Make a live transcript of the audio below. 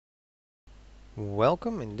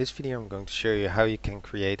Welcome. In this video I'm going to show you how you can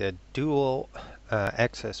create a dual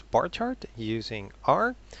axis bar chart using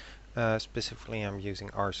R. Specifically I'm using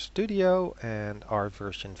R Studio and R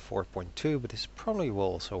version 4.2, but this probably will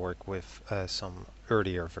also work with some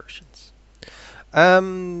earlier versions.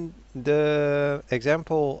 The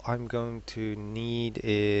example I'm going to need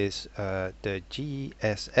is the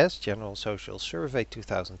GSS, General Social Survey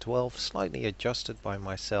 2012, slightly adjusted by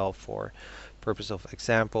myself for purpose of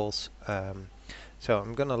examples. So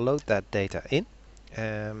I'm going to load that data in.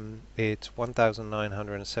 It's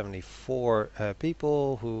 1,974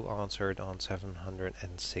 people who answered on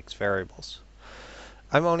 706 variables.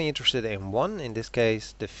 I'm only interested in one. In this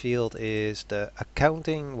case, the field is the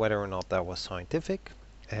accounting, whether or not that was scientific.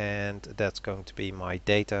 And that's going to be my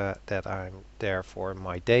data that I'm there for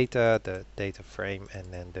my data, the data frame,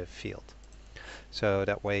 and then the field. So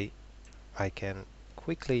that way I can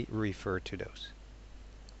quickly refer to those.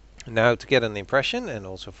 Now to get an impression, and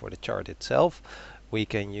also for the chart itself, we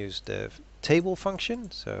can use the table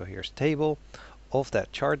function. So here's table of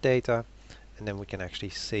that chart data, and then we can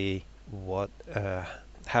actually see what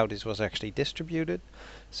how this was actually distributed.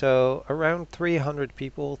 So around 300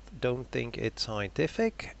 people don't think it's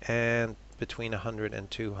scientific, and between 100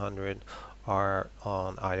 and 200 are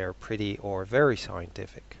on either pretty or very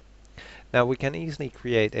scientific. Now we can easily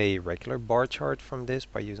create a regular bar chart from this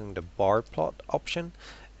by using the bar plot option,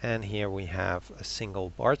 and here we have a single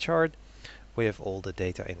bar chart with all the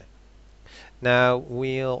data in it. Now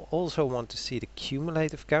we'll also want to see the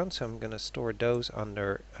cumulative count, so I'm going to store those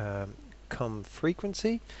under cum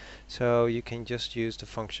frequency. So you can just use the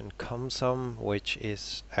function cumsum, which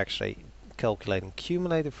is actually calculating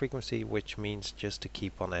cumulative frequency, which means just to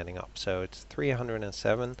keep on adding up. So it's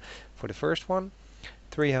 307 for the first one.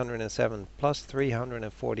 307 plus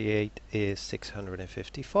 348 is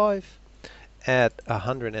 655. Add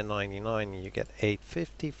 199, you get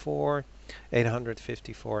 854,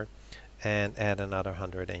 and add another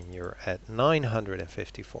 100 and you're at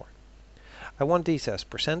 954. I want these as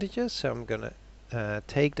percentages, so I'm going to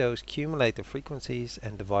take those cumulative frequencies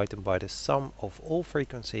and divide them by the sum of all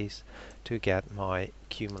frequencies to get my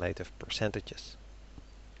cumulative percentages.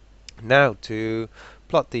 Now to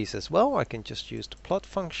plot these as well, I can just use the plot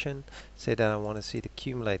function, say that I want to see the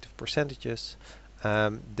cumulative percentages.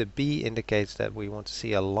 The B indicates that we want to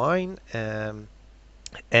see a line and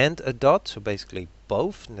a dot, so basically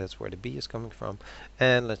both, and that's where the B is coming from.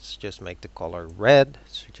 And let's just make the color red,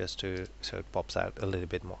 so so it pops out a little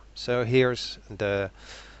bit more. So here's the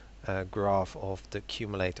graph of the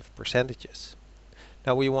cumulative percentages.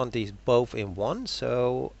 Now we want these both in one,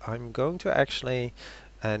 so I'm going to actually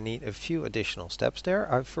need a few additional steps there.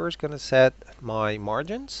 I'm first going to set my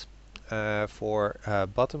margins for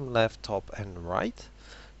bottom, left, top, and right,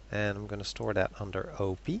 and I'm going to store that under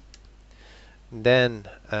OP. Then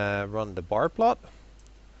run the bar plot,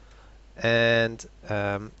 and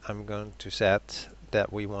I'm going to set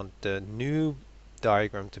that we want the new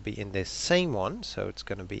diagram to be in this same one, so it's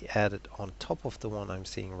going to be added on top of the one I'm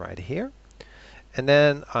seeing right here. And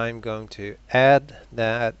then I'm going to add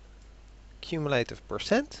that cumulative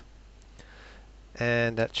percent,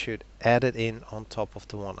 and that should add it in on top of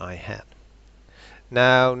the one I had.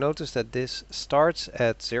 Now notice that this starts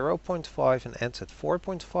at 0.5 and ends at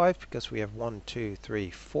 4.5 because we have 1, 2, 3,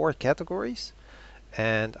 4 categories,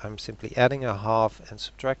 and I'm simply adding a half and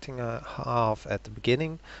subtracting a half at the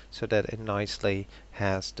beginning so that it nicely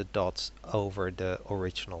has the dots over the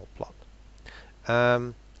original plot.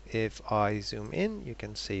 If I zoom in, you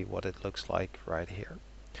can see what it looks like right here.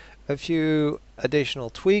 A few additional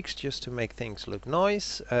tweaks just to make things look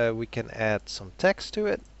nice. We can add some text to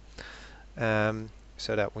it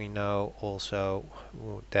so that we know also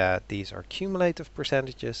that these are cumulative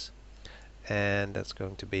percentages, and that's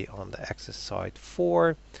going to be on the axis side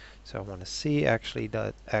 4. So I want to see actually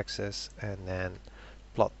that axis and then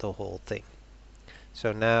plot the whole thing.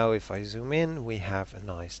 So now if I zoom in, we have a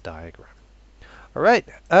nice diagram. Alright,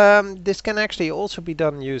 this can actually also be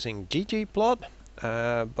done using ggplot.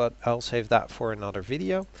 But I'll save that for another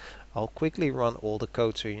video. I'll quickly run all the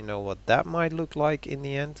code so you know what that might look like in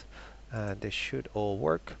the end. This should all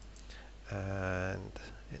work, and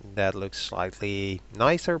that looks slightly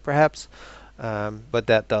nicer perhaps, but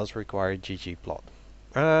that does require ggplot.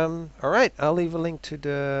 Alright, I'll leave a link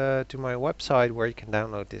to my website where you can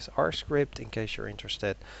download this R script in case you're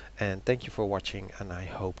interested, and thank you for watching, and I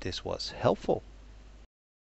hope this was helpful.